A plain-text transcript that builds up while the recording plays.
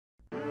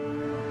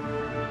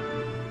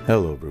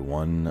Hello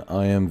everyone,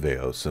 I am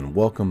Veos and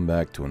welcome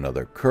back to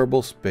another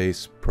Kerbal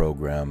Space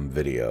Program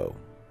video.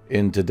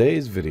 In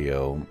today's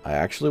video, I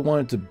actually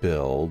wanted to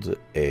build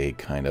a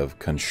kind of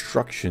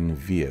construction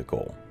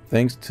vehicle.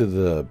 Thanks to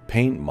the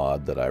paint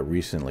mod that I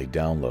recently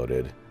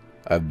downloaded,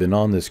 I've been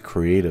on this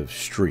creative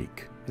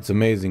streak. It's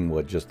amazing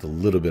what just a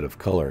little bit of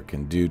color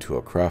can do to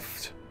a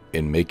craft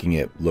in making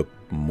it look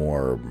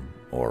more,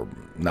 or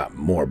not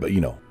more, but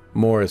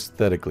more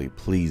aesthetically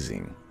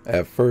pleasing.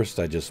 At first,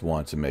 I just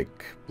wanted to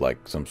make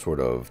like some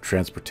sort of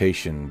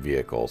transportation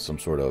vehicle, some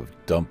sort of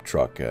dump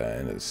truck in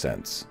a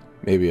sense.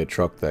 Maybe a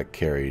truck that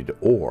carried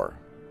ore,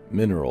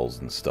 minerals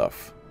and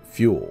stuff,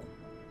 fuel.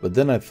 But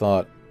then I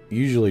thought,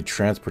 usually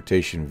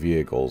transportation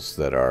vehicles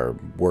that are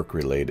work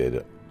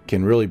related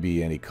can really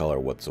be any color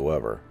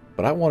whatsoever.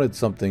 But I wanted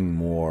something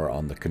more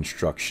on the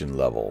construction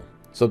level.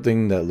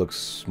 Something that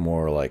looks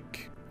more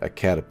like a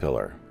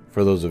caterpillar,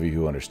 for those of you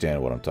who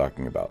understand what I'm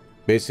talking about.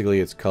 Basically,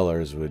 its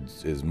colors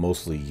is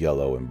mostly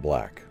yellow and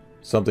black.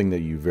 Something that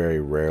you very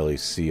rarely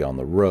see on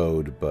the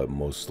road, but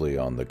mostly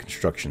on the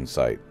construction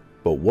site.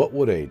 But what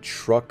would a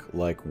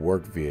truck-like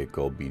work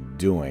vehicle be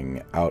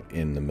doing out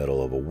in the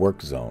middle of a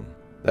work zone?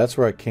 That's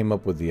where I came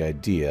up with the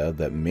idea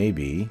that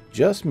maybe,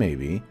 just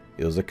maybe,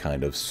 it was a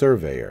kind of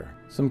surveyor.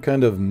 Some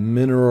kind of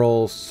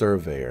mineral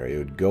surveyor. It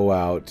would go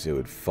out, it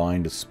would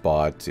find a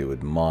spot, it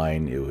would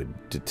mine, it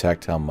would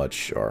detect how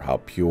much or how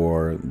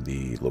pure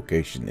the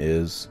location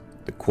is,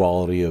 the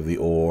quality of the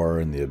ore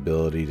and the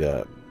ability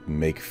to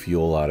make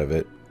fuel out of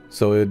it.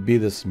 So it would be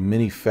this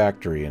mini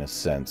factory in a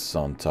sense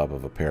on top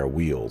of a pair of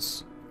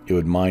wheels. It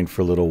would mine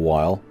for a little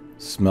while,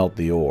 smelt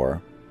the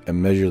ore,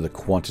 and measure the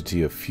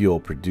quantity of fuel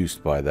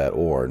produced by that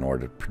ore in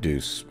order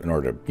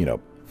to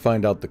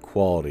find out the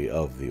quality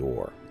of the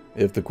ore.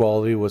 If the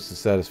quality was to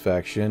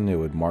satisfaction, it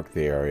would mark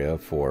the area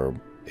for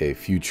a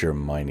future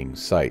mining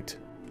site.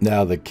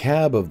 Now, the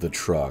cab of the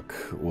truck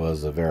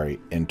was a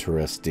very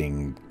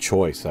interesting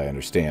choice, I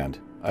understand.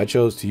 I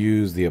chose to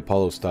use the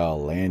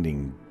Apollo-style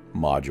landing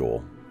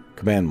module,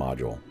 command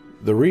module.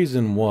 The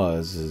reason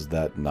is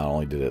that not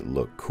only did it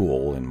look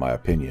cool, in my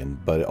opinion,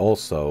 but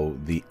also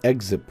the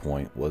exit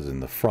point was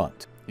in the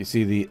front. You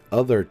see, the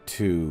other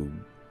two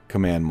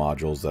command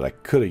modules that I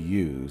could have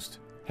used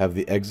have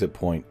the exit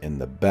point in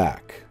the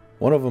back.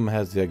 One of them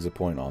has the exit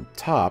point on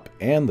top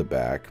and the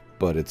back,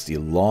 but it's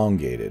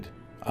elongated.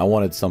 I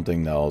wanted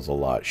something that was a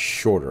lot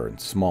shorter and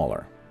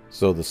smaller.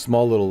 So the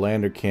small little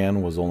lander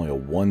can was only a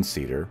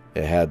one-seater.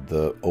 It had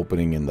the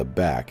opening in the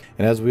back.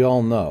 And as we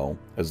all know,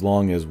 as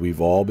long as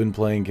we've all been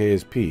playing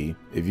KSP,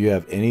 if you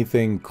have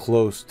anything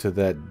close to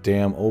that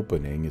damn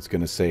opening, it's going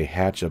to say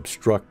hatch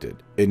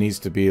obstructed. It needs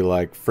to be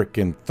like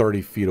frickin'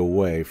 30 feet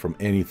away from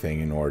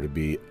anything in order to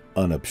be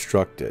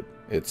unobstructed.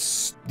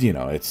 It's,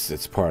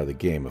 it's part of the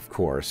game, of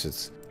course.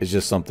 It's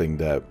just something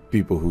that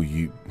people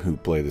who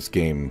play this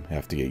game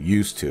have to get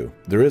used to.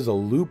 There is a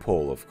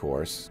loophole, of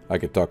course. I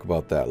could talk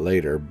about that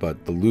later,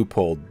 but the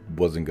loophole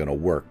wasn't going to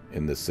work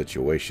in this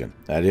situation.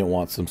 I didn't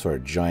want some sort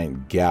of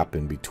giant gap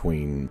in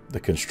between the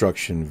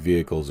construction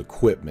vehicle's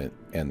equipment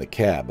and the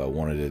cab. I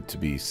wanted it to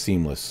be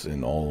seamless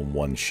and all in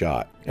one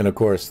shot. And of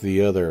course,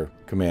 the other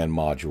command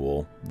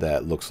module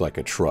that looks like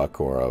a truck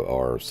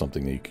or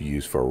something that you could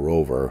use for a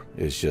rover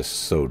is just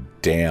so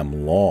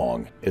damn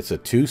long. It's a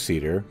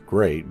two-seater,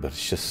 great, but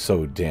it's just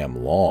so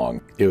damn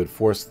long. It would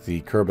force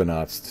the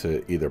Kerbonauts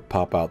to either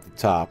pop out the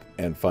top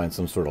and find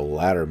some sort of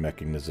ladder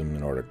mechanism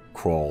in order to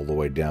crawl all the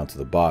way down to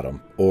the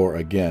bottom, or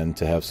again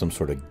to have some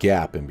sort of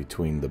gap in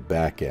between the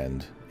back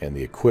end and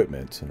the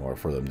equipment in order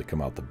for them to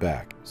come out the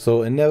back.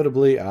 So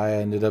inevitably I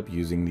ended up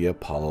using the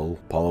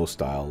Apollo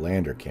style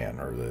lander can,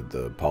 or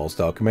the Apollo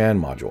style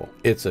command module.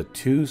 It's a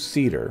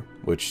two-seater,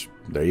 which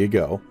there you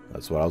go,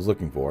 that's what I was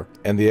looking for,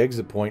 and the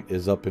exit point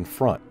is up in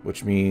front,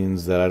 which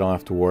means that I don't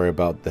have to worry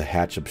about the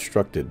hatch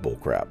obstructed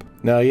bullcrap.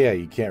 Now, yeah,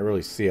 you can't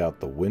really see out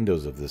the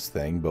windows of this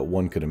thing, but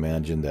one could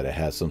imagine that it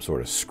has some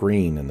sort of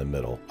screen in the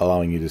middle,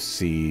 allowing you to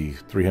see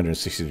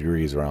 360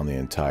 degrees around the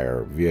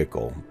entire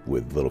vehicle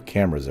with little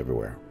cameras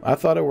everywhere. I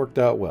thought it worked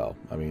out well.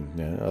 I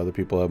mean, other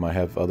people might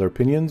have other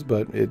opinions,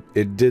 but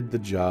it did the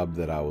job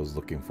that I was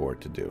looking for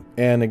it to do.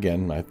 And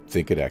again, I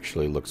think it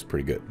actually looks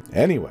pretty good.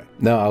 Anyway,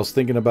 now I was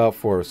thinking about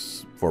for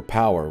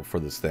power for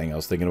this thing, I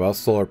was thinking about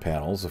solar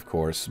panels, of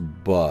course,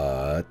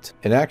 but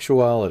in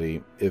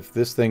actuality, if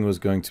this thing was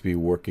going to be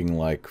working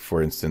like,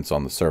 for instance,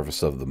 on the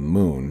surface of the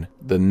moon,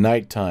 the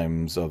night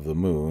times of the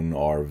moon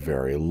are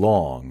very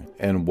long.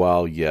 And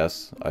while,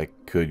 yes, I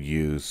could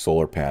use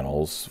solar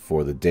panels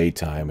for the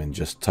daytime and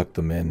just tuck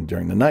them in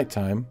during the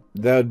nighttime,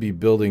 that would be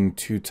building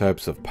two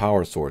types of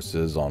power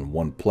sources on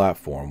one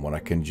platform when I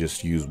can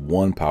just use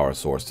one power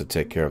source to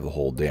take care of the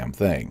whole damn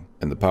thing.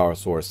 And the power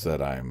source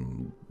that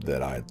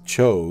I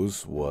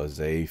chose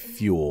was a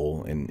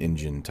fuel and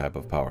engine type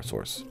of power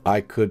source. I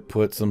could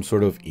put some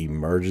sort of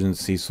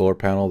emergency solar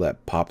panel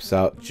that pops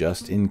out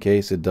just in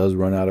case it does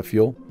run out of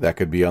fuel. That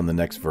could be on the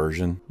next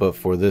version. But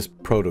for this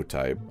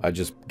prototype, I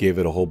just gave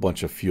it a whole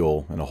bunch of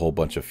fuel and a whole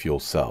bunch of fuel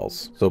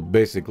cells. So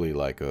basically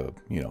like a,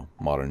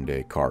 modern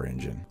day car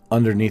engine.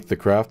 Underneath the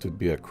craft would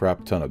be a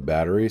crap ton of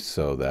batteries,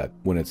 so that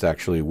when it's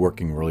actually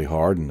working really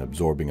hard and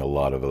absorbing a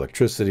lot of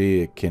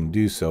electricity, it can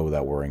do so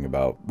without worrying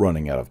about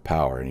running out of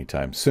power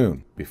anytime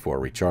soon before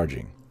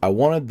recharging. I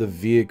wanted the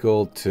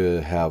vehicle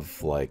to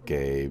have like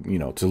a, you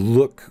know, to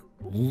look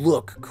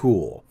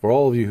cool. For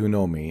all of you who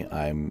know me,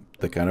 I'm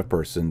the kind of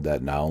person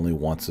that not only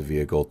wants a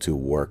vehicle to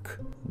work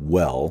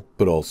well,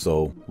 but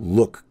also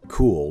look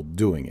cool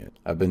doing it.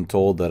 I've been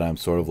told that I'm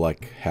sort of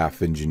like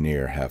half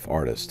engineer, half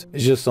artist.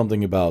 It's just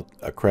something about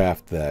a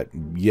craft that,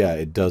 yeah,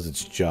 it does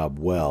its job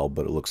well,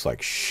 but it looks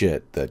like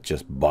shit that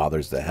just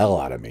bothers the hell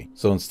out of me.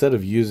 So instead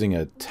of using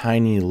a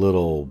tiny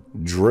little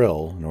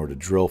drill in order to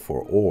drill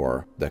for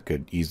ore that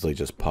could easily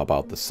just pop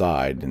out the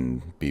side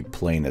and be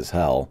plain as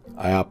hell,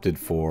 I opted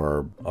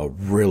for a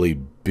really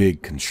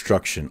big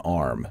construction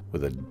arm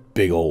with a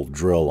big old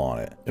drill on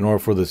it. In order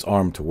for this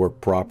arm to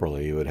work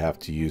properly, you would have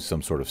to use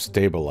some sort of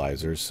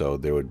stabilizer, so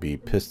there would be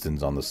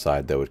pistons on the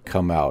side that would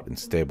come out and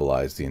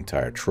stabilize the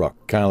entire truck,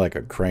 kind of like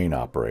a crane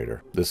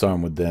operator. This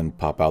arm would then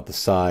pop out the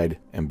side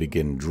and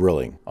begin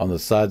drilling. On the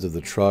sides of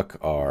the truck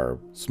are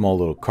small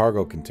little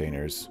cargo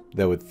containers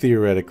that would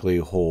theoretically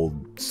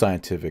hold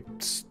scientific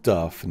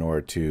stuff in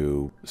order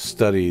to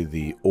study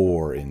the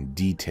ore in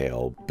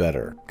detail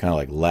better, kind of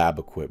like lab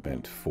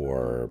equipment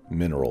for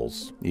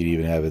minerals. You'd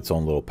even have its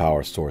own little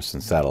power source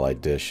and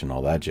satellite dish and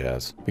all that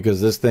jazz, because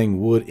this thing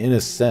would, in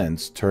a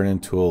sense, turn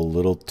into a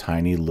little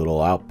tiny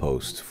little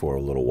outpost for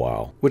a little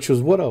while, which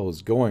was what I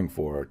was going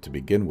for to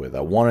begin with. I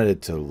wanted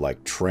it to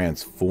like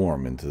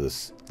transform into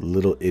this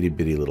little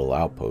itty-bitty little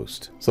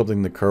outpost,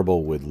 something the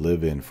Kerbal would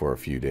live in for a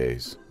few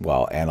days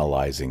while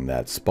analyzing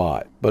that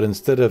spot. But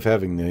instead of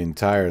having the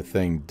entire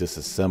thing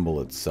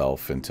disassemble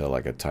itself into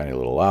like a tiny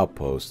little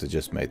outpost, it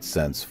just made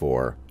sense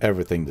for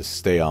everything to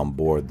stay on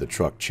board the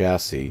truck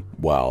chassis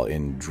while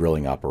in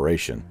drilling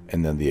operation,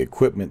 and then the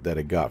equipment that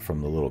it got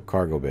from the little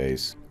cargo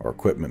base or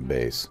equipment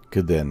base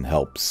could then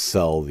help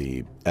sell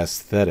the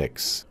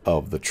aesthetics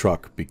of the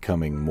truck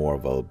becoming more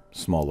of a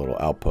small little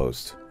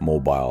outpost,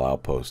 mobile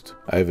outpost.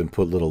 I even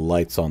put little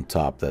lights on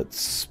top that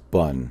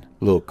spun,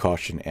 little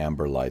caution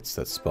amber lights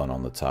that spun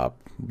on the top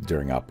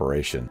during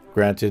operation.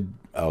 Granted,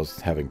 I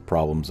was having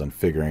problems on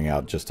figuring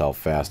out just how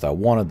fast I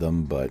wanted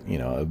them, but you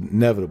know,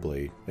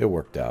 inevitably it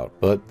worked out.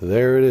 But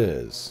there it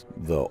is,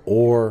 the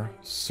Ore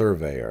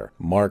Surveyor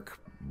Mark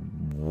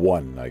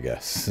 1, I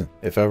guess.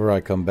 If ever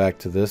I come back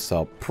to this,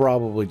 I'll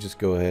probably just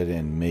go ahead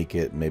and make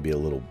it maybe a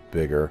little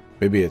bigger,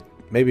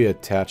 maybe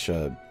attach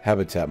a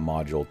habitat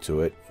module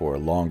to it for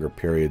longer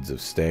periods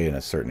of stay in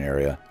a certain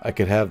area. I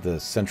could have the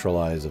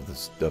centralize of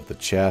the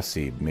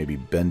chassis maybe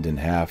bend in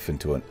half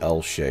into an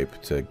L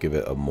shape to give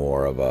it a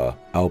more of a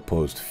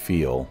outpost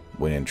feel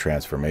when in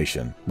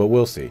transformation, but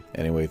we'll see.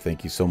 Anyway,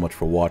 thank you so much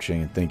for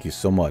watching, and thank you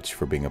so much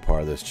for being a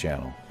part of this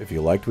channel. If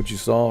you liked what you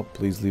saw,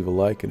 please leave a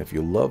like, and if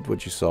you loved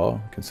what you saw,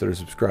 consider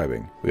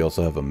subscribing. We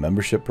also have a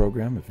membership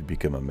program. If you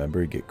become a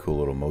member, you get cool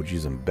little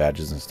emojis and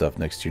badges and stuff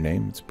next to your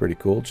name. It's pretty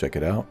cool. Check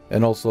it out.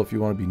 And also, if you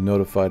want to be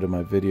notified of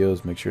my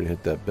videos, make sure to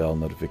hit that bell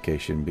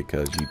notification,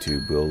 because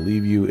YouTube will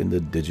leave you in the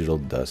digital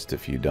dust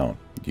if you don't.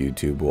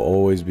 YouTube will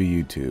always be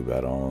YouTube.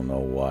 I don't know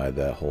why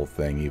that whole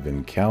thing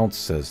even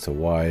counts as to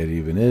why it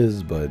even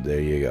is, but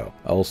there you go.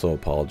 I also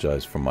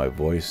apologize for my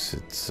voice.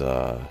 It's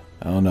I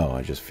don't know,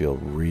 I just feel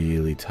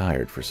really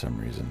tired for some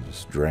reason,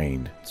 just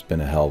drained. It's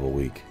been a hell of a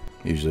week.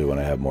 Usually when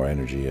I have more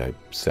energy, I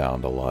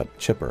sound a lot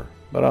chipper,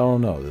 but I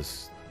don't know,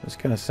 this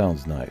kind of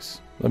sounds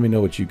nice. Let me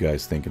know what you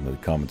guys think in the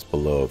comments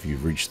below if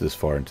you've reached this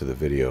far into the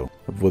video,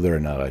 of whether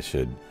or not I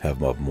should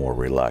have a more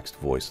relaxed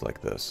voice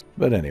like this.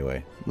 But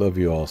anyway, love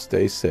you all,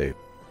 stay safe,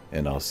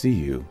 and I'll see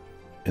you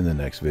in the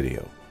next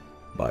video.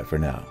 Bye for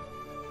now.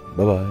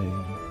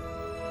 Bye-bye.